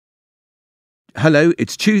Hello,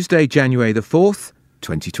 it's Tuesday, January the 4th,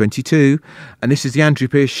 2022, and this is the Andrew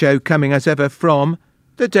Pierce Show, coming as ever from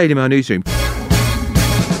the Daily Mail newsroom.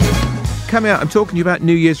 Coming out, I'm talking to you about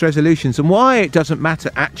New Year's resolutions and why it doesn't matter,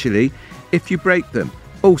 actually, if you break them.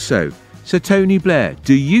 Also, Sir Tony Blair,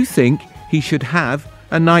 do you think he should have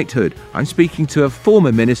a knighthood? I'm speaking to a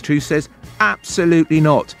former minister who says absolutely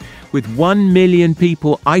not. With 1 million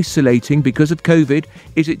people isolating because of COVID,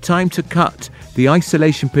 is it time to cut the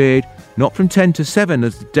isolation period not from 10 to 7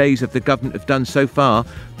 as the days of the government have done so far,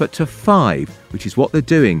 but to 5, which is what they're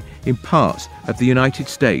doing in parts of the United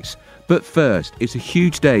States? But first, it's a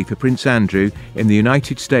huge day for Prince Andrew in the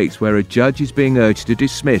United States, where a judge is being urged to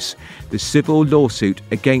dismiss the civil lawsuit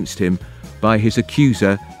against him by his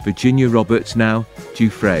accuser, Virginia Roberts, now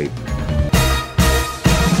Giuffre.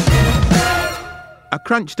 A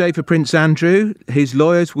crunch day for Prince Andrew. His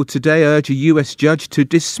lawyers will today urge a US judge to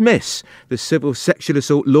dismiss the civil sexual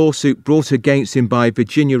assault lawsuit brought against him by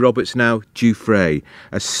Virginia Roberts, now Giuffre.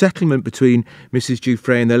 A settlement between Mrs.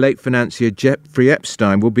 Giuffre and the late financier Jeffrey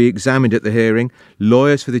Epstein will be examined at the hearing.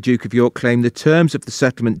 Lawyers for the Duke of York claim the terms of the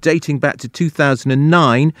settlement, dating back to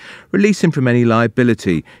 2009, release him from any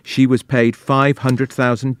liability. She was paid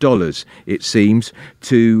 $500,000, it seems,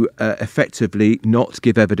 to effectively not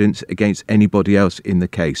give evidence against anybody else in the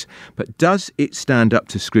case. But does it stand up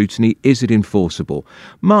to scrutiny? Is it enforceable?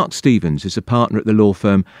 Mark Stevens is a partner at the law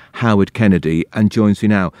firm Howard Kennedy and joins me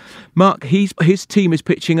now. Mark, his team is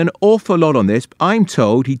pitching an awful lot on this. I'm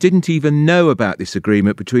told he didn't even know about this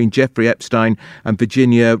agreement between Jeffrey Epstein and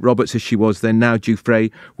Virginia Roberts, as she was then, now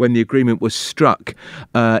Giuffre, when the agreement was struck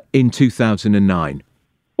in 2009.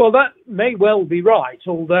 Well, that may well be right,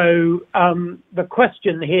 although the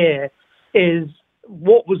question here is,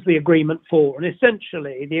 what was the agreement for? And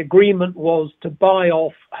essentially, the agreement was to buy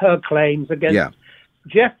off her claims against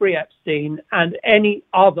Jeffrey Epstein and any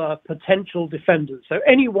other potential defendants. So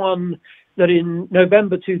anyone that in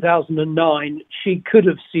November 2009 she could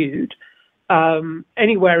have sued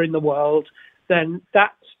anywhere in the world, then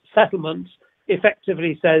that settlement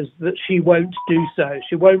effectively says that she won't do so.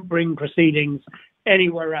 She won't bring proceedings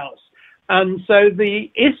anywhere else. And so the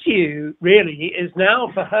issue really is now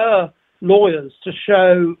for her lawyers to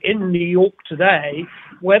show in New York today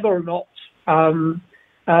whether or not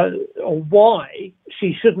or why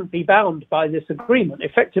she shouldn't be bound by this agreement.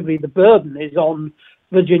 Effectively, the burden is on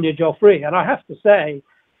Virginia Giuffre. And I have to say,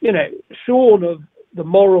 shorn of the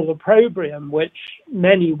moral opprobrium which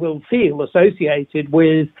many will feel associated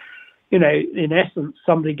with, in essence,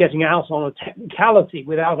 somebody getting out on a technicality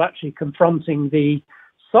without actually confronting the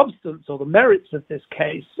substance or the merits of this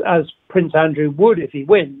case, as Prince Andrew would if he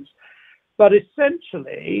wins. But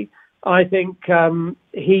essentially, I think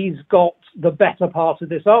he's got the better part of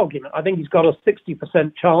this argument. I think he's got a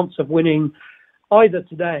 60% chance of winning either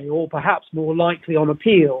today or perhaps more likely on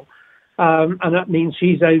appeal. And that means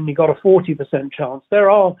she's only got a 40% chance. There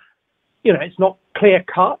are, it's not clear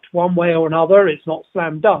cut one way or another. It's not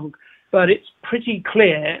slam dunk, but it's pretty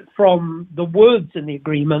clear from the words in the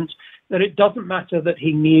agreement that it doesn't matter that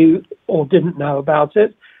he knew or didn't know about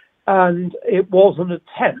it. And it was an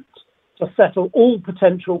attempt to settle all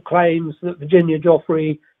potential claims that Virginia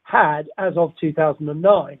Giuffre had as of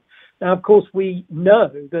 2009. Now, of course, we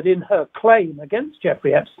know that in her claim against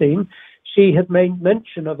Jeffrey Epstein, she had made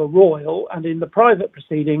mention of a royal, and in the private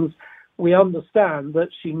proceedings, we understand that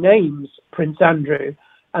she names Prince Andrew.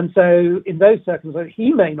 And so in those circumstances,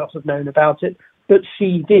 he may not have known about it, but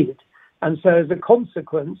she did. And so as a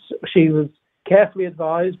consequence, she was carefully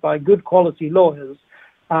advised by good quality lawyers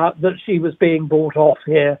that she was being bought off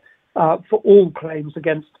here for all claims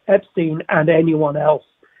against Epstein and anyone else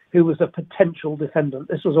who was a potential defendant.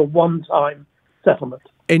 This was a one-time settlement.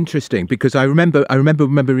 Interesting, because I remember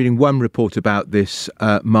reading one report about this,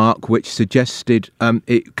 Mark, which suggested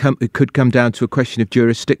it could come down to a question of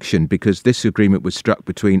jurisdiction, because this agreement was struck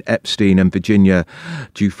between Epstein and Virginia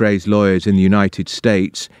Giuffre's lawyers in the United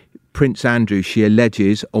States. Prince Andrew, she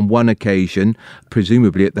alleges, on one occasion,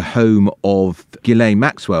 presumably at the home of Ghislaine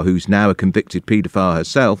Maxwell, who's now a convicted paedophile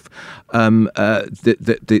herself,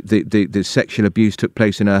 the sexual abuse took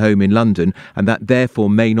place in her home in London, and that therefore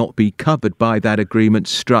may not be covered by that agreement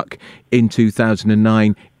struck in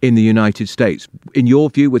 2009 in the United States. In your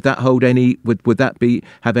view, would that hold any? Would that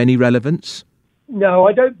have any relevance? No,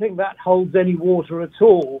 I don't think that holds any water at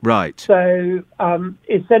all. Right. So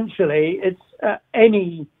essentially, it's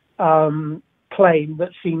any claim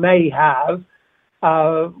that she may have,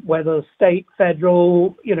 whether state,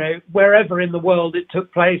 federal, wherever in the world it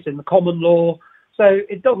took place, in the common law. So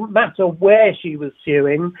it doesn't matter where she was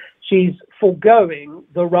suing. She's foregoing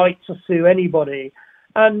the right to sue anybody.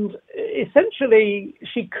 And essentially,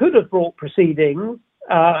 she could have brought proceedings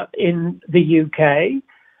in the UK,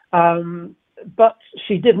 but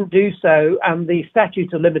she didn't do so, and the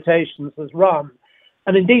statute of limitations has run.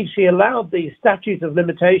 And indeed, she allowed the statute of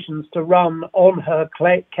limitations to run on her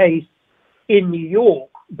case in New York,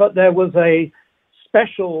 but there was a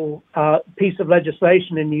special piece of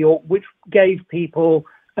legislation in New York which gave people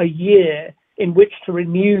a year in which to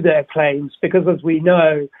renew their claims, because as we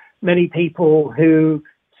know, many people who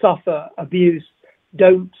suffer abuse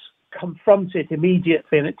don't confront it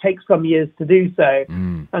immediately, and it takes some years to do so.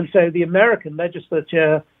 And so the American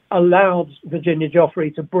legislature allowed Virginia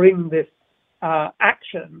Giuffre to bring this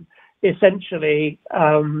action essentially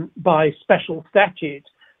by special statute.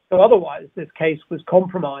 So otherwise this case was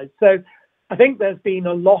compromised. So I think there's been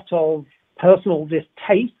a lot of personal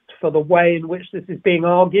distaste for the way in which this is being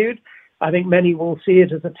argued. I think many will see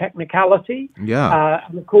it as a technicality.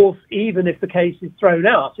 And of course, even if the case is thrown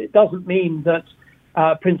out, it doesn't mean that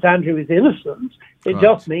Prince Andrew is innocent. It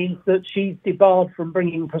just means that she's debarred from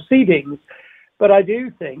bringing proceedings. But I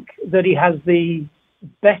do think that he has the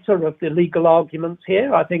better of the legal arguments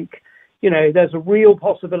here. I think, there's a real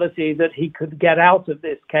possibility that he could get out of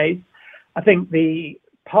this case. I think the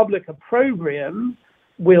public opprobrium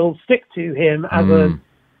will stick to him as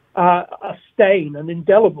a stain, an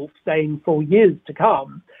indelible stain for years to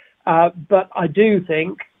come. But I do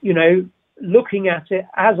think, looking at it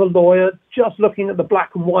as a lawyer, just looking at the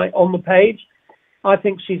black and white on the page, I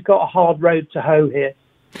think she's got a hard road to hoe here.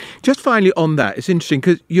 Just finally on that, it's interesting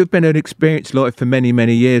because you've been an experienced lawyer for many,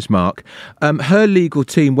 many years, Mark. Her legal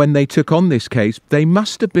team, when they took on this case, they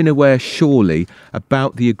must have been aware, surely,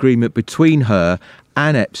 about the agreement between her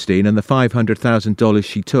and Epstein and the $500,000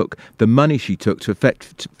 she took, the money she took to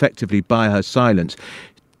effectively buy her silence.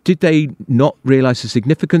 Did they not realise the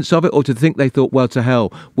significance of it, or do you think they thought, well, to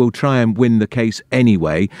hell, we'll try and win the case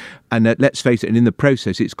anyway? And let's face it, and in the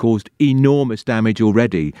process, it's caused enormous damage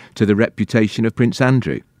already to the reputation of Prince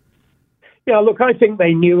Andrew. Yeah, look, I think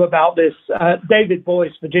they knew about this. David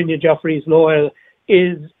Boyce, Virginia Giuffre's lawyer,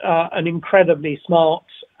 is an incredibly smart,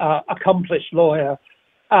 accomplished lawyer.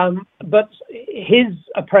 But his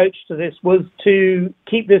approach to this was to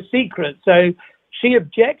keep this secret. So she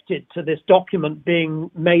objected to this document being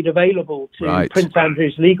made available to Prince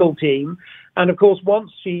Andrew's legal team. And of course,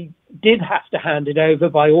 once she did have to hand it over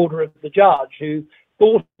by order of the judge, who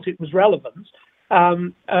thought it was relevant,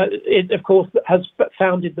 it, of course, has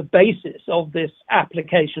founded the basis of this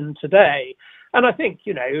application today. And I think,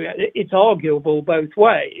 it's arguable both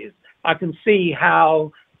ways. I can see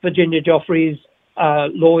how Virginia Giuffre's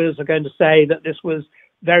lawyers are going to say that this was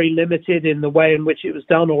very limited in the way in which it was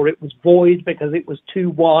done, or it was void because it was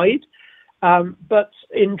too wide. But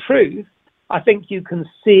in truth, I think you can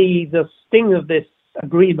see the sting of this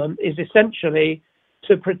agreement is essentially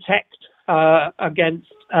to protect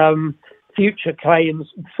against future claims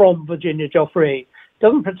from Virginia Giuffre. It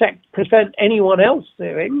doesn't prevent anyone else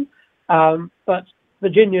suing, but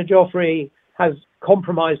Virginia Giuffre has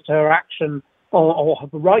compromised her action or her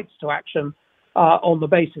rights to action on the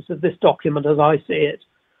basis of this document, as I see it.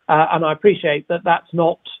 And I appreciate that that's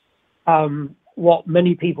not what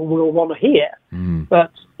many people will want to hear.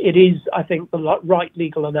 But it is, I think, the right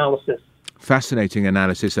legal analysis. Fascinating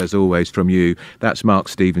analysis, as always, from you. That's Mark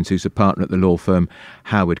Stevens, who's a partner at the law firm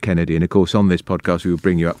Howard Kennedy. And, of course, on this podcast, we will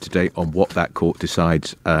bring you up to date on what that court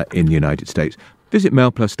decides in the United States. Visit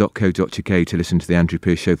mailplus.co.uk to listen to The Andrew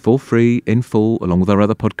Pierce Show for free, in full, along with our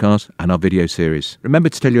other podcasts and our video series. Remember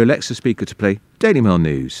to tell your Alexa speaker to play Daily Mail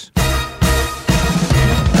News.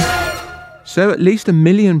 So at least 1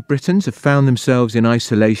 million Britons have found themselves in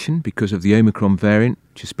isolation because of the Omicron variant,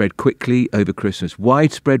 which has spread quickly over Christmas.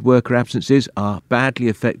 Widespread worker absences are badly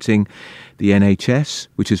affecting the NHS,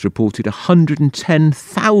 which has reported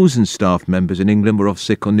 110,000 staff members in England were off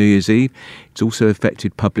sick on New Year's Eve. It's also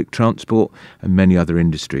affected public transport and many other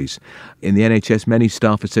industries. In the NHS, many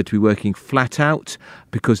staff are said to be working flat out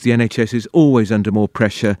because the NHS is always under more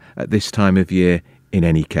pressure at this time of year in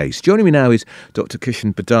any case. Joining me now is Dr.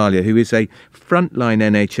 Kishan Badalia, who is a frontline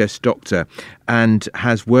NHS doctor and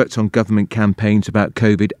has worked on government campaigns about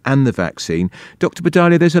COVID and the vaccine. Dr.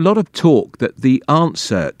 Badalia, there's a lot of talk that the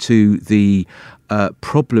answer to the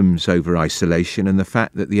problems over isolation and the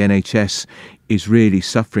fact that the NHS is really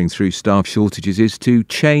suffering through staff shortages is to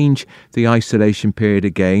change the isolation period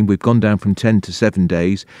again. We've gone down from 10 to 7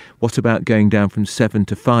 days. What about going down from 7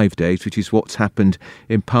 to 5 days, which is what's happened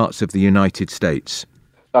in parts of the United States?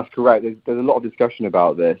 That's correct. There's a lot of discussion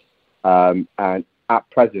about this. And at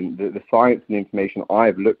present, the science and the information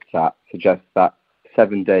I've looked at suggests that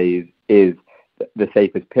 7 days is the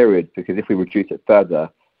safest period, because if we reduce it further,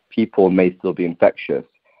 people may still be infectious.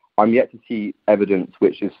 I'm yet to see evidence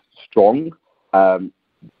which is strong.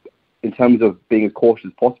 In terms of being as cautious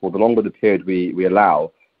as possible, the longer the period we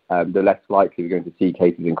allow, the less likely we're going to see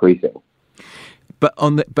cases increasing. But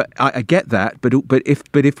I get that. But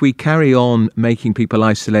if we carry on making people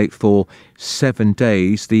isolate for 7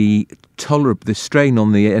 days, the strain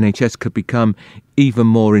on the NHS could become even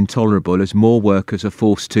more intolerable as more workers are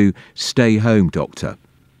forced to stay home. Doctor,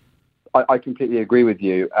 I completely agree with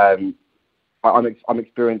you. I'm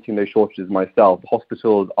experiencing those shortages myself. The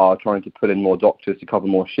hospitals are trying to put in more doctors to cover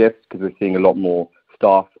more shifts because we're seeing a lot more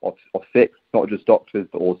staff off sick, not just doctors,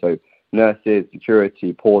 but also nurses,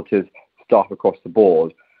 security, porters, staff across the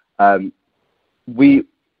board. I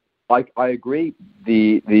agree.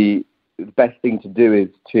 The best thing to do is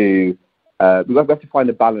to we have to find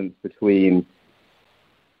a balance between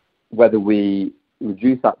whether we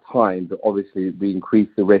reduce that time, but obviously we increase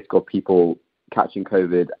the risk of people catching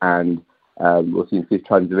COVID and we'll see increased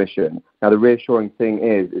transmission. Now, the reassuring thing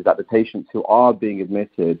is that the patients who are being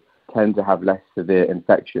admitted tend to have less severe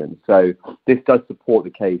infections. So this does support the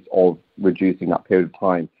case of reducing that period of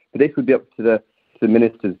time. But this would be up to the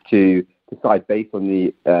ministers to decide based on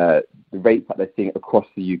the rates that they're seeing across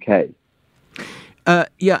the UK.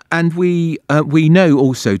 And we know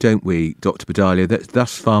also, don't we, Dr. Badalia, that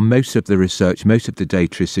thus far most of the research, most of the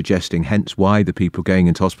data is suggesting, hence why the people going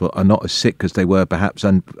into hospital are not as sick as they were perhaps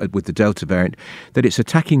with the Delta variant, that it's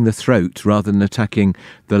attacking the throat rather than attacking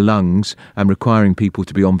the lungs and requiring people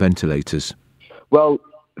to be on ventilators. Well,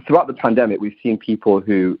 throughout the pandemic, we've seen people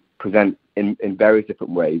who present in various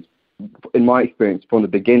different ways. In my experience, from the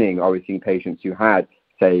beginning, I was seeing patients who had,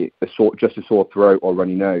 say, just a sore throat or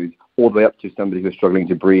runny nose, all the way up to somebody who's struggling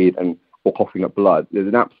to breathe or coughing up blood. There's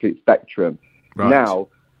an absolute spectrum. Right. Now,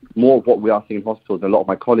 more of what we are seeing in hospitals, and a lot of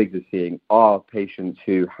my colleagues are seeing, are patients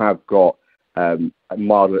who have got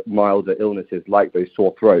milder illnesses like those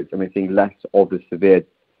sore throats, and we're seeing less of the severe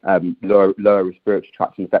lower respiratory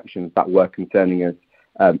tract infections that were concerning us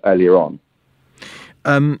earlier on.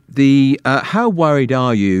 How worried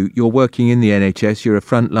are you? You're working in the NHS. You're a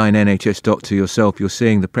frontline NHS doctor yourself. You're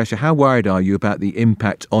seeing the pressure. How worried are you about the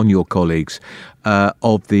impact on your colleagues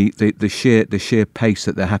of the sheer pace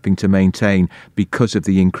that they're having to maintain because of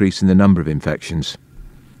the increase in the number of infections?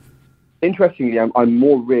 Interestingly, I'm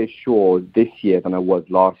more reassured this year than I was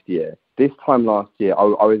last year. This time last year,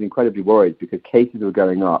 I was incredibly worried because cases were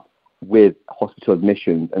going up with hospital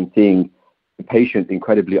admissions and seeing patients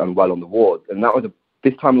incredibly unwell on the wards, and that was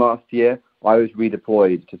this time last year, I was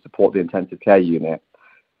redeployed to support the intensive care unit.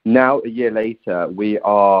 Now, a year later,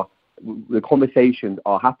 the conversations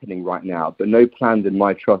are happening right now, but no plans in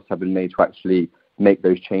my trust have been made to actually make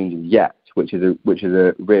those changes yet, which is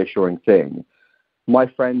a reassuring thing. My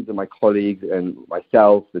friends and my colleagues and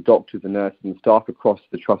myself, the doctors, the nurses and staff across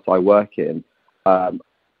the trust I work in,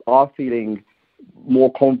 are feeling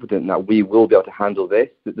more confident that we will be able to handle this,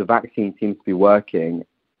 that the vaccine seems to be working,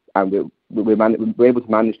 and we're able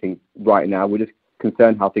to manage things right now. We're just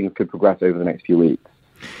concerned how things could progress over the next few weeks.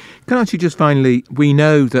 Can I ask you just finally, we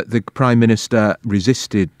know that the Prime Minister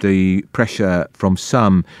resisted the pressure from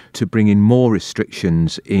some to bring in more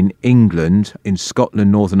restrictions in England. In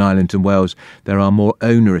Scotland, Northern Ireland and Wales, there are more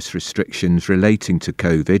onerous restrictions relating to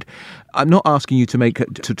COVID. I'm not asking you to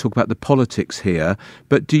talk about the politics here,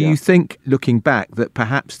 but do you think, looking back, that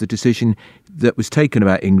perhaps the decision that was taken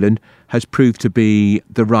about England has proved to be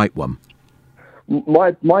the right one?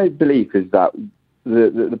 My belief is that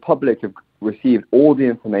the public have received all the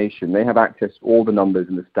information. They have access to all the numbers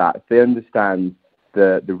and the stats. They understand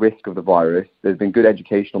the risk of the virus. There's been good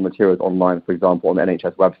educational materials online, for example, on the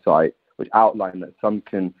NHS website, which outline that some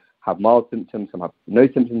can have mild symptoms, some have no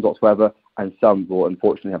symptoms whatsoever, and some will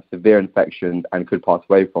unfortunately have severe infections and could pass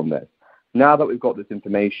away from this. Now that we've got this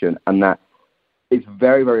information and that it's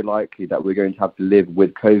very, very likely that we're going to have to live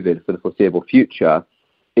with COVID for the foreseeable future,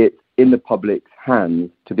 it's in the public's hands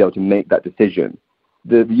to be able to make that decision.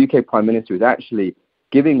 The UK Prime Minister is actually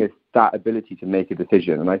giving us that ability to make a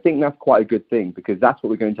decision, and I think that's quite a good thing because that's what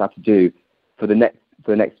we're going to have to do for the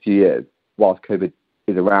next few years whilst COVID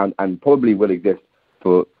is around and probably will exist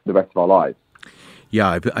for the rest of our lives.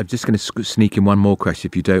 Yeah, I'm just going to sneak in one more question,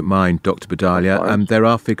 if you don't mind, Dr. Badalia. There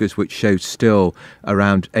are figures which show still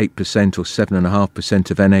around 8% or 7.5%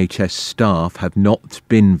 of NHS staff have not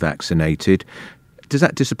been vaccinated. Does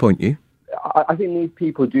that disappoint you? I think these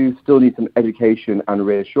people do still need some education and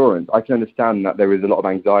reassurance. I can understand that there is a lot of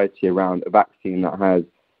anxiety around a vaccine that has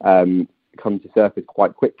come to surface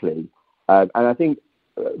quite quickly. And I think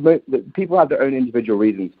people have their own individual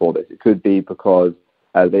reasons for this. It could be because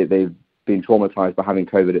they've been traumatized by having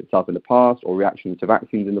COVID itself in the past or reactions to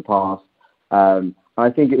vaccines in the past. And I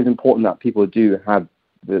think it is important that people do have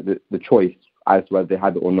the choice as to whether they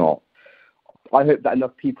have it or not. I hope that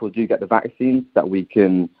enough people do get the vaccines that we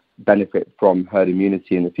can benefit from herd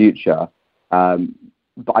immunity in the future.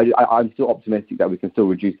 But I'm still optimistic that we can still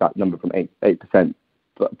reduce that number from 8%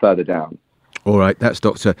 further down. All right, that's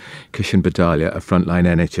Dr. Kishan Badalia, a frontline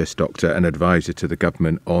NHS doctor and advisor to the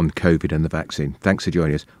government on COVID and the vaccine. Thanks for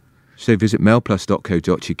joining us. So visit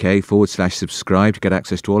mailplus.co.uk/subscribe to get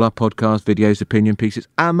access to all our podcasts, videos, opinion pieces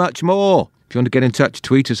and much more. If you want to get in touch,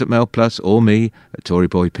 tweet us at mailplus or me at Tory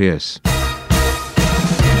Boy Pierce.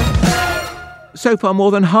 So far,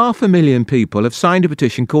 more than 500,000 people have signed a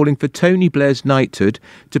petition calling for Tony Blair's knighthood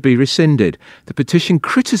to be rescinded. The petition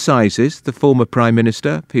criticises the former Prime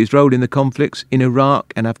Minister for his role in the conflicts in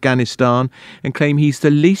Iraq and Afghanistan and claim he's the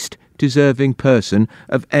least deserving person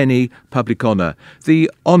of any public honour. The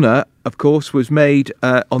honour, of course, was made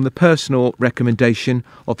on the personal recommendation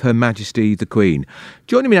of Her Majesty the Queen.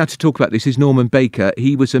 Joining me now to talk about this is Norman Baker.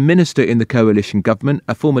 He was a minister in the coalition government,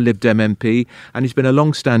 a former Lib Dem MP, and he's been a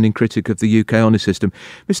long-standing critic of the UK honour system.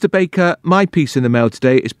 Mr Baker, my piece in the Mail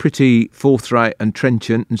today is pretty forthright and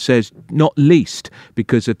trenchant and says, not least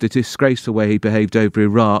because of the disgraceful way he behaved over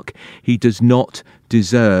Iraq, he does not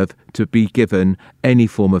deserve to be given any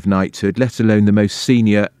form of knighthood, let alone the most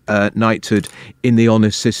senior knighthood in the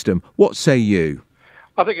honours system. What say you?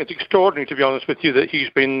 I think it's extraordinary, to be honest with you, that he's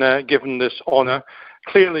been given this honour.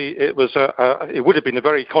 Clearly, it would have been a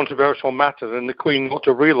very controversial matter, and the Queen ought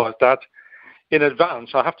to realise that in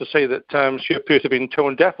advance. I have to say that she appears to have been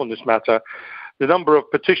tone deaf on this matter. The number of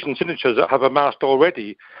petition signatures that have amassed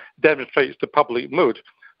already demonstrates the public mood.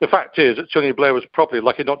 The fact is that Tony Blair was probably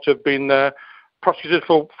lucky not to have been prosecuted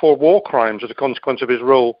for war crimes as a consequence of his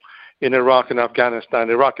role in Iraq and Afghanistan,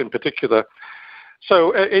 Iraq in particular.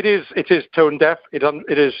 So it is tone deaf. It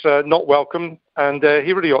is not welcome, and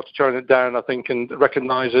he really ought to turn it down, I think, and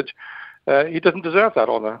recognise it. He doesn't deserve that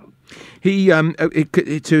honour. He,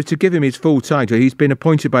 to give him his full title, he's been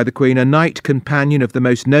appointed by the Queen a Knight Companion of the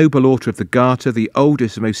Most Noble Order of the Garter, the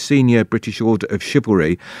oldest and most senior British Order of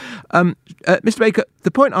Chivalry. Mr Baker,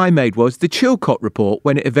 the point I made was the Chilcot report,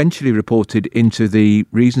 when it eventually reported into the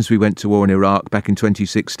reasons we went to war in Iraq back in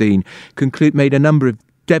 2016, made a number of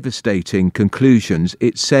devastating conclusions.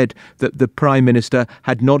 It said that the Prime Minister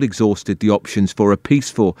had not exhausted the options for a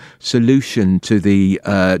peaceful solution to the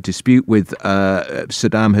dispute with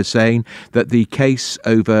Saddam Hussein, that the case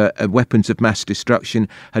over weapons of mass destruction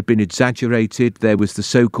had been exaggerated. There was the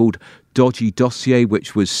so-called dodgy dossier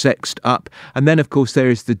which was sexed up, and then of course there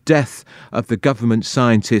is the death of the government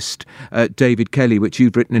scientist David Kelly, which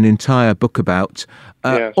you've written an entire book about.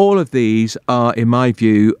 Yes. All of these are, in my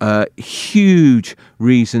view, huge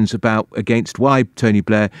reasons against why Tony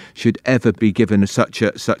Blair should ever be given such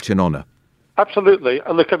an honour. Absolutely.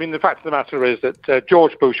 Look, I mean, the fact of the matter is that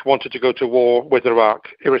George Bush wanted to go to war with Iraq,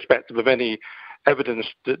 irrespective of any evidence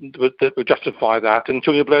that would justify that, and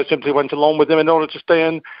Tony Blair simply went along with him in order to stay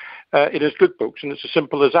in his good books, and it's as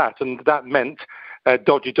simple as that. And that meant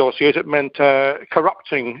dodgy dossiers. It meant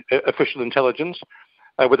corrupting official intelligence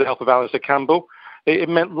with the help of Alistair Campbell. It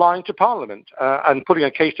meant lying to Parliament and putting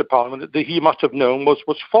a case to Parliament that he must have known was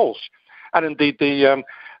false. And indeed, the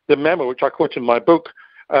memo, which I quote in my book,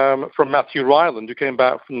 from Matthew Ryland, who came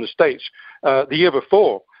back from the States the year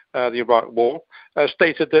before the Iraq War,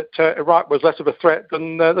 stated that Iraq was less of a threat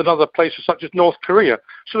than other places such as North Korea.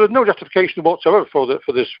 So there's no justification whatsoever for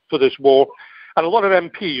this war. And a lot of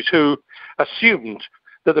MPs who assumed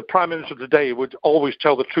that the Prime Minister today would always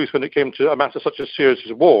tell the truth when it came to a matter such as serious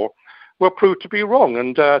as war were proved to be wrong.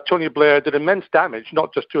 And Tony Blair did immense damage,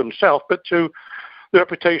 not just to himself, but to the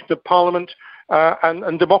reputation of Parliament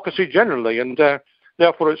and democracy generally. And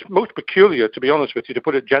therefore, it's most peculiar, to be honest with you, to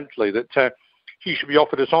put it gently, that he should be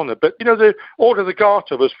offered this honour. But, you know, the Order of the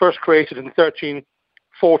Garter was first created in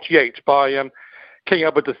 1348 by King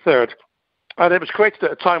Edward III. And it was created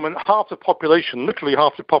at a time when half the population, literally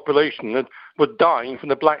half the population, was dying from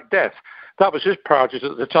the Black Death. That was his priorities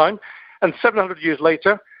at the time. And 700 years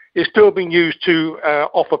later, it's still being used to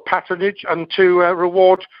offer patronage and to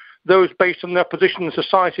reward those based on their position in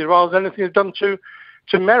society rather than anything done to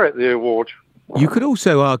merit the award. You could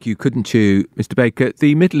also argue, couldn't you, Mr. Baker,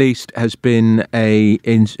 the Middle East has been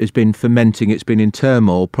fermenting, it's been in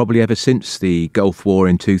turmoil probably ever since the Gulf War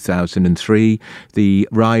in 2003, the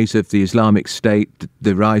rise of the Islamic State,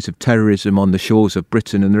 the rise of terrorism on the shores of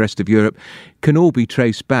Britain and the rest of Europe can all be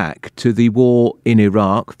traced back to the war in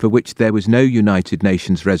Iraq, for which there was no United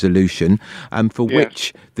Nations resolution, and for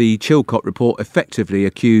which the Chilcot report effectively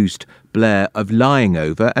accused Blair of lying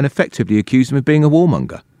over and effectively accused him of being a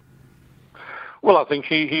warmonger. Well, I think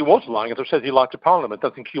he was lying. As I said, he lied to Parliament. I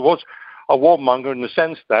think he was warmonger in the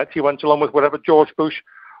sense that he went along with whatever George Bush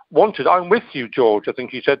wanted. I'm with you, George, I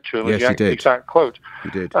think he said to him. Yes, he did. Exact quote. He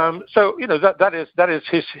did. So, that is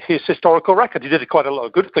his historical record. He did quite a lot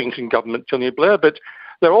of good things in government, Tony Blair, but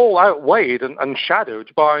they're all outweighed and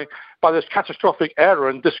shadowed by this catastrophic error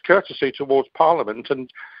and discourtesy towards Parliament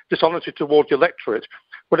and dishonesty towards the electorate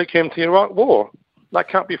when it came to the Iraq War. That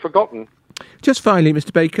can't be forgotten. Just finally,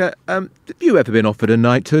 Mr. Baker, have you ever been offered a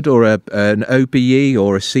knighthood or an OBE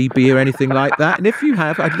or a CB or anything like that? And if you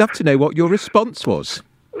have, I'd love to know what your response was.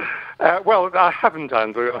 Well, I haven't,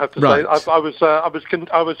 Andrew. I have to Right. say,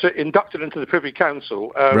 I was inducted into the Privy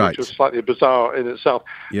Council, Right. which was slightly bizarre in itself.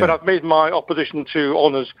 Yeah. But I've made my opposition to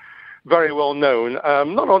honours very well known.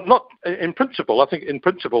 Not in principle. I think in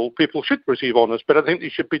principle people should receive honours, but I think they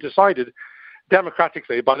should be decided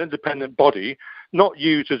democratically by an independent body, not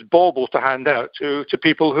used as baubles to hand out to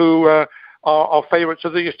people who are favourites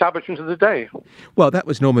of the establishment of the day. Well, that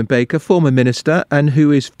was Norman Baker, former minister, and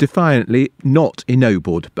who is defiantly not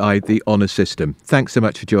ennobled by the honour system. Thanks so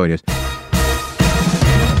much for joining us.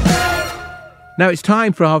 Now it's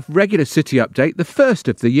time for our regular city update, the first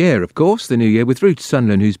of the year, of course, the new year, with Ruth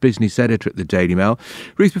Sunderland, who's business editor at the Daily Mail.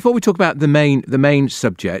 Ruth, before we talk about the main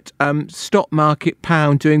subject, stock market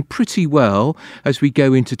pound doing pretty well as we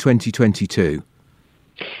go into 2022.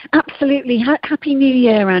 Absolutely. Happy New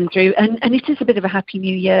Year, Andrew. And it is a bit of a Happy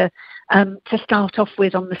New Year to start off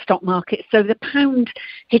with on the stock market. So the pound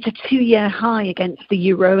hit a 2-year high against the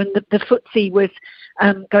euro, and the FTSE was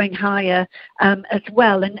going higher as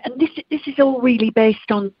well. And this is all really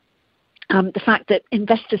based on the fact that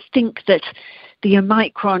investors think that the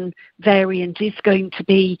Omicron variant is going to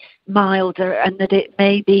be milder and that it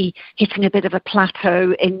may be hitting a bit of a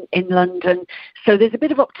plateau in London. So there's a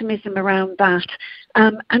bit of optimism around that.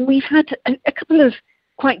 And we've had a couple of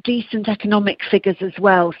quite decent economic figures as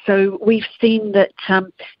well. So we've seen that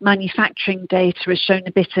manufacturing data has shown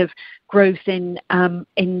a bit of growth in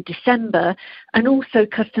December, and also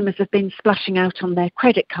customers have been splashing out on their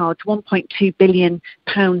credit cards, £1.2 billion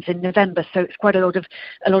in November. So it's quite a lot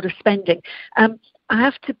of spending. I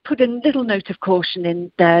have to put a little note of caution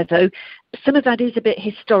in there, though. Some of that is a bit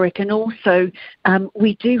historic, and also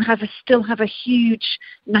we do still have a huge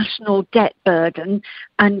national debt burden.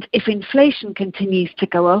 And if inflation continues to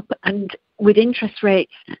go up, and with interest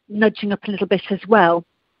rates nudging up a little bit as well,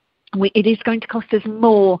 it is going to cost us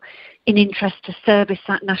more in interest to service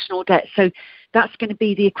that national debt. So that's going to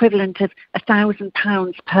be the equivalent of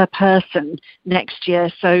 £1,000 per person next year.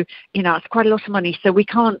 So, it's quite a lot of money. So we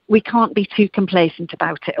can't be too complacent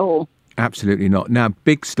about it all. Absolutely not. Now,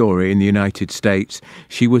 big story in the United States.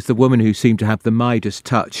 She was the woman who seemed to have the Midas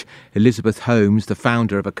touch. Elizabeth Holmes, the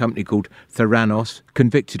founder of a company called Theranos,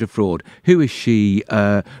 convicted of fraud. Who is she,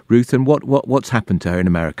 Ruth, and what's happened to her in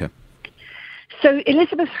America? So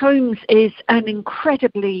Elizabeth Holmes is an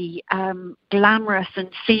incredibly glamorous and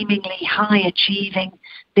seemingly high-achieving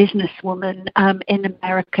businesswoman in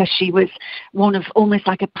America. She was one of almost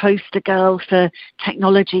like a poster girl for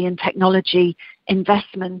technology and technology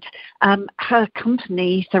investment. Her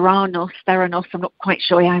company, Theranos, I'm not quite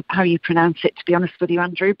sure how you pronounce it, to be honest with you,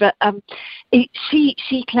 Andrew, but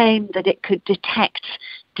she claimed that it could detect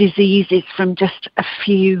diseases from just a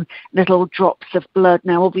few little drops of blood.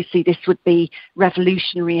 Now, obviously, this would be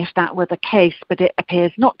revolutionary if that were the case, but it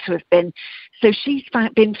appears not to have been. So she's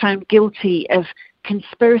been found guilty of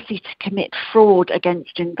conspiracy to commit fraud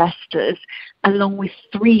against investors, along with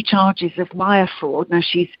 3 charges of wire fraud. Now,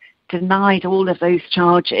 she's denied all of those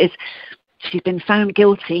charges. She's been found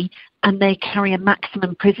guilty, and they carry a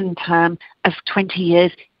maximum prison term of 20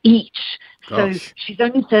 years each. Gosh. So she's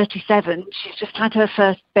only 37. She's just had her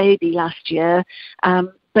first baby last year.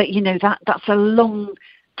 But that's a long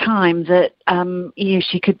time that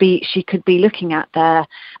she could be looking at there.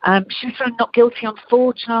 She was found not guilty on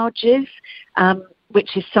 4 charges,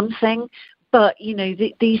 which is something. But,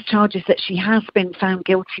 these charges that she has been found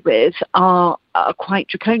guilty with are quite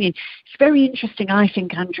draconian. It's very interesting, I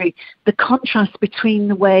think, Andrew, the contrast between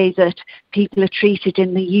the way that people are treated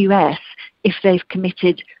in the US if they've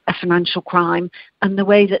committed a financial crime and the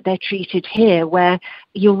way that they're treated here, where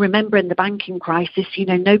you'll remember in the banking crisis,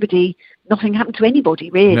 nothing happened to anybody,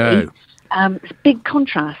 really. No. It's a big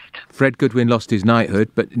contrast. Fred Goodwin lost his knighthood,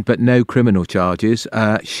 but no criminal charges.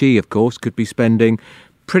 She, of course, could be spending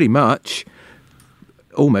pretty much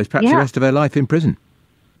almost perhaps the rest of her life in prison.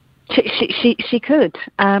 She could.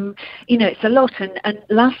 It's a lot. And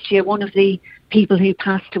last year, one of the people who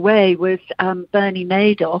passed away was Bernie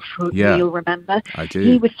Madoff, who you'll remember. I do.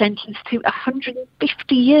 He was sentenced to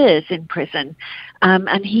 150 years in prison.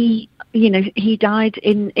 And he died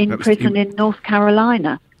in prison in North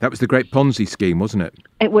Carolina. That was the great Ponzi scheme, wasn't it?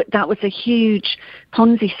 That was a huge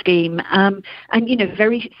Ponzi scheme, and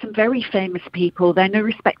some very famous people. They're no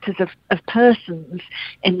respecters of persons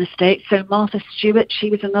in the States. So Martha Stewart, she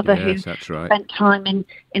was another who spent time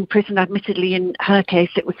in prison. Admittedly, in her case,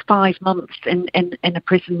 it was 5 months in a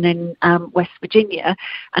prison in West Virginia,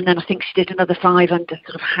 and then I think she did another 5 under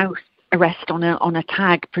sort of house arrest on a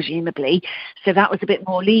tag, presumably. So that was a bit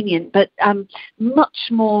more lenient, but much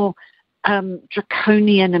more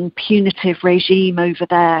draconian and punitive regime over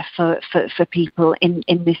there for people in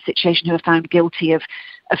this situation who are found guilty of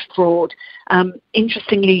fraud.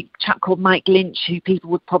 Interestingly, a chap called Mike Lynch, who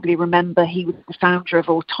people would probably remember, he was the founder of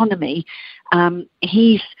Autonomy.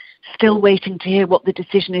 He's still waiting to hear what the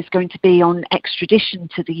decision is going to be on extradition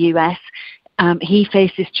to the US. He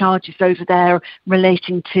faces charges over there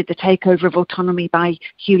relating to the takeover of Autonomy by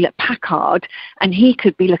Hewlett-Packard, and he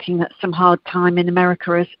could be looking at some hard time in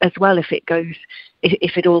America as well if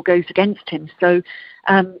it all goes against him. So,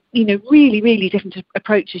 really, really different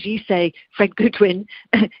approach. As you say, Fred Goodwin,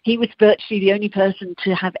 he was virtually the only person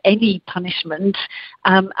to have any punishment,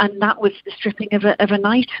 and that was the stripping of a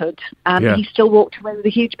knighthood. He still walked away with a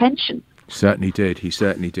huge pension. Certainly did. He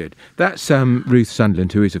certainly did. That's Ruth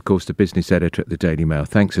Sunderland, who is, of course, the business editor at the Daily Mail.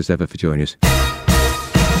 Thanks as ever for joining us.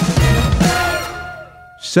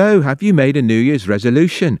 So, have you made a New Year's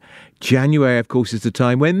resolution? January, of course, is the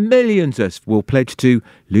time when millions of us will pledge to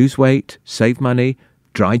lose weight, save money,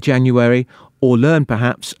 dry January, or learn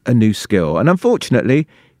perhaps a new skill. And unfortunately,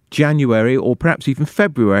 January or perhaps even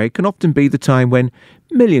February can often be the time when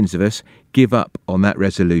millions of us give up on that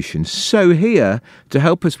resolution. So here, to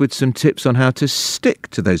help us with some tips on how to stick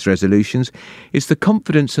to those resolutions, is the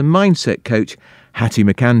confidence and mindset coach, Hattie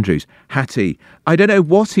McAndrews. Hattie, I don't know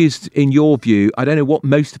what is, in your view, I don't know what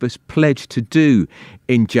most of us pledge to do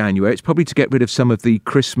in January. It's probably to get rid of some of the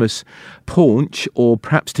Christmas paunch or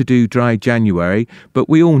perhaps to do dry January. But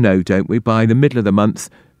we all know, don't we, by the middle of the month,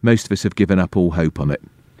 most of us have given up all hope on it.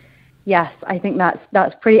 Yes, I think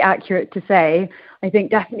that's pretty accurate to say. I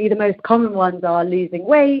think definitely the most common ones are losing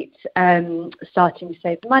weight, starting to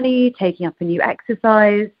save money, taking up a new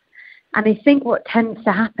exercise. And I think what tends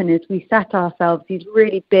to happen is we set ourselves these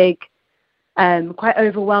really big, quite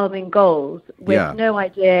overwhelming goals with no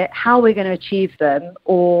idea how we're going to achieve them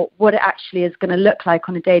or what it actually is going to look like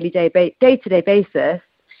on a day-to-day basis.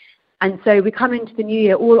 And so we come into the new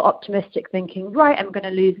year all optimistic, thinking, right, I'm going to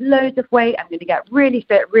lose loads of weight. I'm going to get really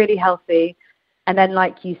fit, really healthy. And then,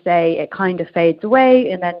 like you say, it kind of fades away.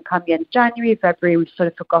 And then come the end of January, February, we've sort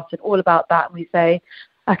of forgotten all about that. And we say,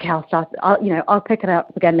 okay, I'll pick it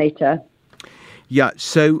up again later. Yeah.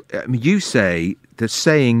 So you say that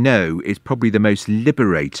saying no is probably the most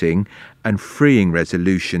liberating and freeing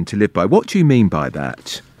resolution to live by. What do you mean by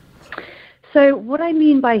that? So what I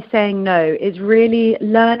mean by saying no is really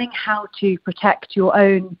learning how to protect your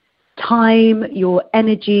own time, your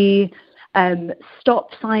energy, stop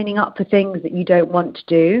signing up for things that you don't want to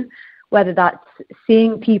do, whether that's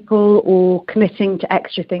seeing people or committing to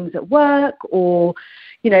extra things at work or,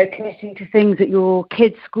 committing to things at your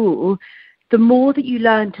kids' school. The more that you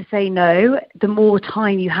learn to say no, the more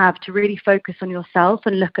time you have to really focus on yourself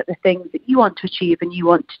and look at the things that you want to achieve and you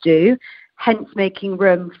want to do, hence making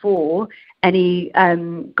room for any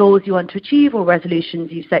goals you want to achieve or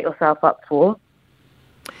resolutions you set yourself up for.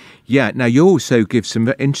 Yeah, now you also give some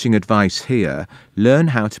interesting advice here. Learn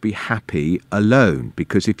how to be happy alone,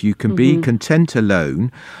 because if you can be content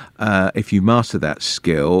alone, if you master that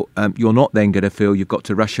skill, you're not then going to feel you've got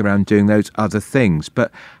to rush around doing those other things.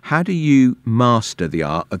 But how do you master the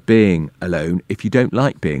art of being alone if you don't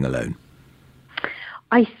like being alone?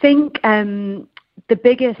 I think the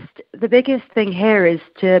biggest thing here is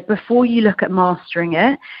to, before you look at mastering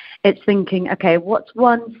it, it's thinking, okay, what's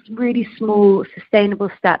one really small,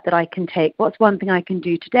 sustainable step that I can take? What's one thing I can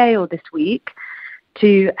do today or this week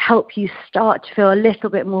to help you start to feel a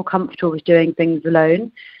little bit more comfortable with doing things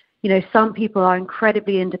alone? Some people are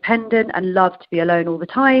incredibly independent and love to be alone all the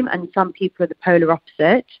time, and some people are the polar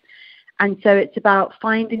opposite. And so it's about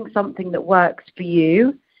finding something that works for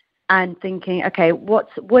you and thinking, okay, what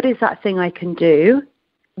is that thing I can do?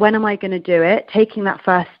 When am I going to do it? Taking that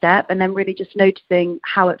first step and then really just noticing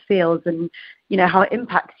how it feels and, how it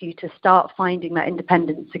impacts you to start finding that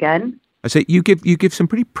independence again. I say you give some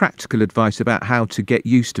pretty practical advice about how to get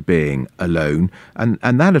used to being alone. And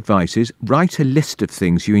that advice is write a list of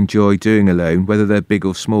things you enjoy doing alone, whether they're big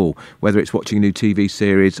or small, whether it's watching a new TV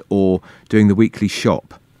series or doing the weekly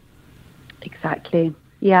shop. Exactly.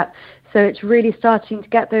 Yeah. So it's really starting to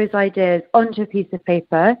get those ideas onto a piece of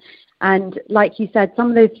paper. And like you said, some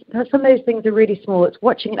of those things are really small. It's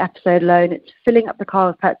watching an episode alone. It's filling up the car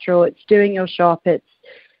with petrol. It's doing your shop. It's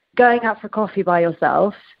going out for coffee by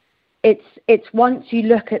yourself, it's once you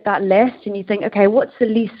look at that list and you think, okay, what's the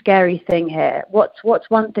least scary thing here? What's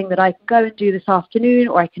one thing that I can go and do this afternoon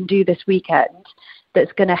or I can do this weekend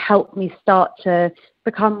that's going to help me start to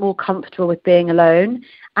become more comfortable with being alone?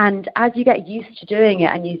 And as you get used to doing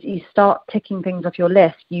it and you start ticking things off your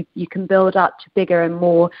list, you can build up to bigger and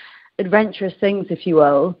more adventurous things, if you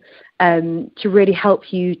will, to really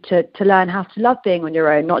help you to learn how to love being on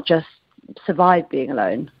your own, not just survive being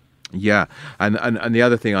alone. Yeah, and the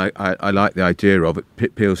other thing I like the idea of, it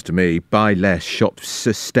appeals to me, buy less, shop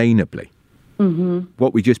sustainably. Mm-hmm.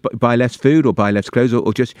 What, we just buy less food or buy less clothes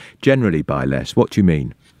or just generally buy less? What do you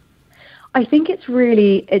mean? I think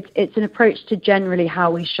it's an approach to generally how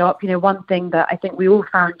we shop. You know, one thing that I think we all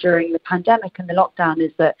found during the pandemic and the lockdown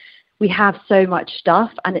is that we have so much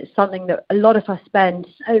stuff, and it's something that a lot of us spend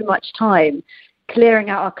so much time clearing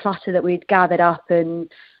out our clutter that we'd gathered up and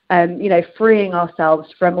freeing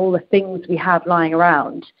ourselves from all the things we have lying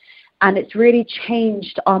around. And it's really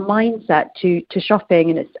changed our mindset to shopping,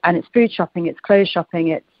 and it's food shopping, it's clothes shopping,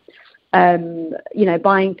 it's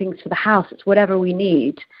buying things for the house, it's whatever we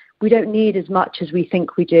need. We don't need as much as we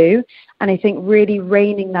think we do. And I think really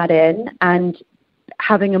reining that in and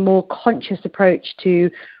having a more conscious approach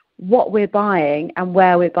to what we're buying and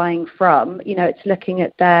where we're buying from. You know, it's looking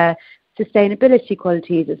at their sustainability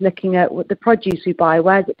qualities, it's looking at what the produce we buy,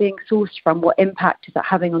 where is it being sourced from, what impact is that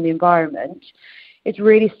having on the environment. It's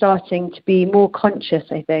really starting to be more conscious,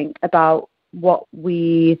 I think, about what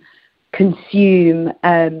we consume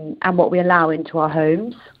and what we allow into our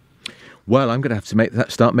homes. Well, I'm going to have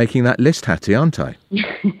to start making that list, Hattie, aren't I?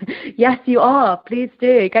 Yes, you are. Please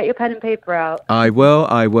do. Get your pen and paper out. I will.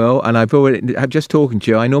 And I'm just talking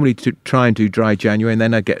to you. I normally try and do dry January, and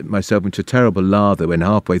then I get myself into a terrible lather when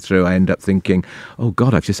halfway through I end up thinking, oh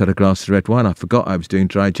God, I've just had a glass of red wine. I forgot I was doing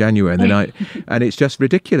dry January. And then and it's just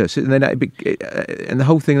ridiculous. And then and the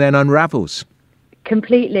whole thing then unravels.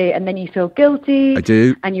 Completely. And then you feel guilty. I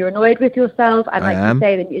do. And you're annoyed with yourself. And like you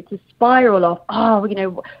say, then it's a spiral of,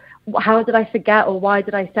 how did I forget, or why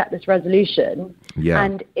did I set this resolution? Yeah.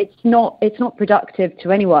 And it's not productive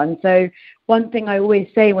to anyone. So one thing I always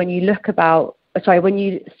say when you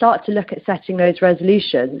start to look at setting those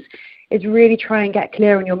resolutions is really try and get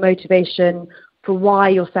clear on your motivation for why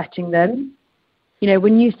you're setting them. You know,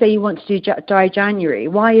 when you say you want to do dry January,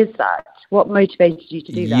 why is that? What motivated you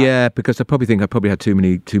to do that? Yeah, because I probably had too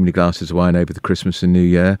many glasses of wine over the Christmas and New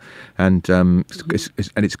Year, and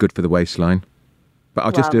it's good for the waistline. But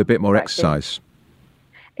I'll just do a bit more exercise.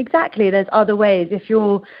 Exactly. There's other ways. If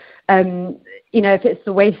you're, if it's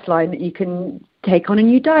the waistline, that you can take on a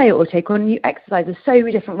new diet or take on a new exercise. There's so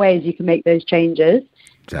many different ways you can make those changes.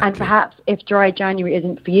 Exactly. And perhaps if dry January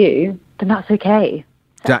isn't for you, then that's okay.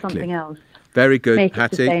 That's something else. Very good, Make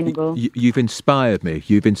Hattie. Sustainable. You've inspired me.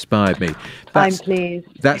 I'm pleased.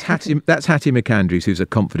 That's Hattie McAndrews, who's a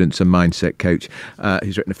confidence and mindset coach,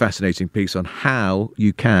 who's written a fascinating piece on how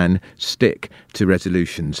you can stick to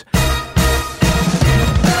resolutions.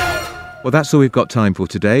 Well, that's all we've got time for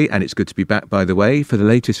today, and it's good to be back, by the way. For the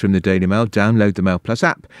latest from the Daily Mail, download the Mail Plus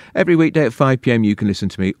app. Every weekday at 5 p.m, you can listen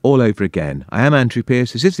to me all over again. I am Andrew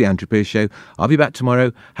Pearce. This is The Andrew Pearce Show. I'll be back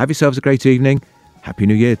tomorrow. Have yourselves a great evening. Happy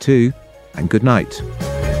New Year too. And good night.